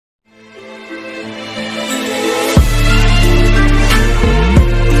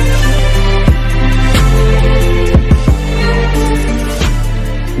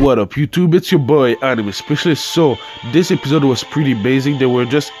up YouTube, it's your boy Anime Specialist. So this episode was pretty basic. They were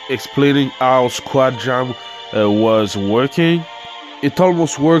just explaining how Squad Jam was working. It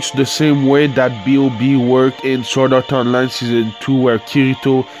almost works the same way that B.O.B worked in Sword Art Online Season 2, where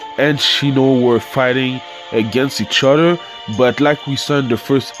Kirito and Shino were fighting against each other. But like we saw in the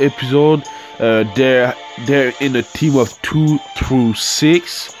first episode, they're in a team of 2 through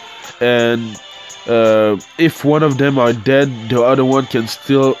 6, and if one of them are dead, the other one can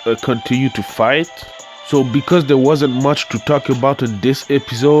still continue to fight. So because there wasn't much to talk about in this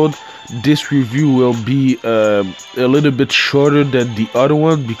episode, this review will be a little bit shorter than the other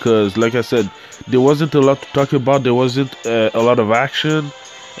one, because like I said, there wasn't a lot to talk about. There wasn't a lot of action,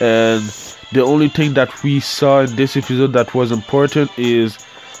 and the only thing that we saw in this episode that was important is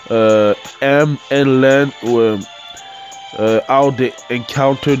M and Len how they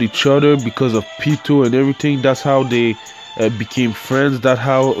encountered each other because of Pito and everything. That's how they became friends. That's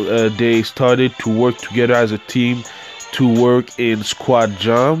how they started to work together as a team to work in Squad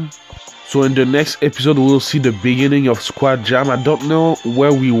Jam. So in the next episode, we'll see the beginning of Squad Jam. I don't know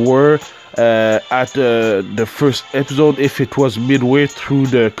where we were at the first episode, if it was midway through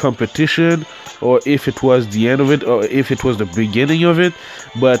the competition, or if it was the end of it, or if it was the beginning of it.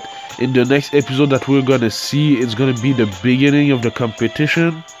 But in the next episode that we're gonna see, it's gonna be the beginning of the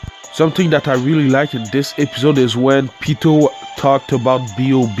competition. Something that I really like in this episode is when Pito talked about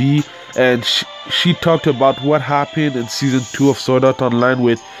B.O.B, and she talked about what happened in season 2 of Sword Art Online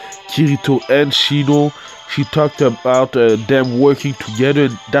with Kirito and Shino. She talked about them working together,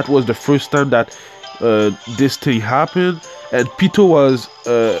 and that was the first time that this thing happened. And Pito was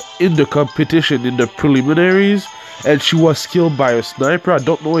in the competition in the preliminaries, and she was killed by a sniper. I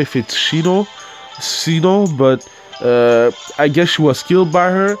don't know if it's Shino, but I guess she was killed by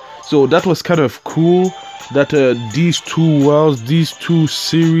her. So that was kind of cool that these two worlds, these two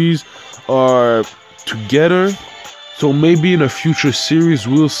series are together. So maybe in a future series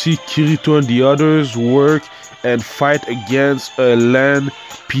we'll see Kirito and the others work and fight against Lan,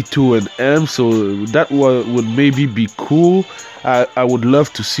 P2 and M. So that would maybe be cool. I would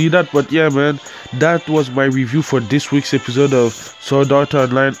love to see that. But yeah, man, that was my review for this week's episode of Sword Art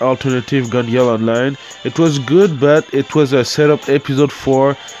Online Alternative Gale Online. It was good, but it was a setup episode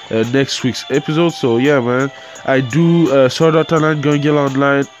for next week's episode. So yeah, man, I do Sword Art Online Gale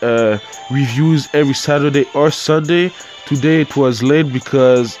Online reviews every Saturday or Sunday. Today it was late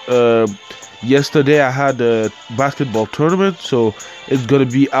because yesterday I had a basketball tournament, so it's gonna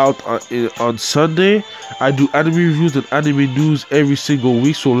be out on Sunday. I do anime reviews and anime news every single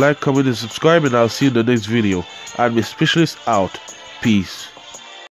week, so like, comment, and subscribe, and I'll see you in the next video. Anime Specialist out. Peace.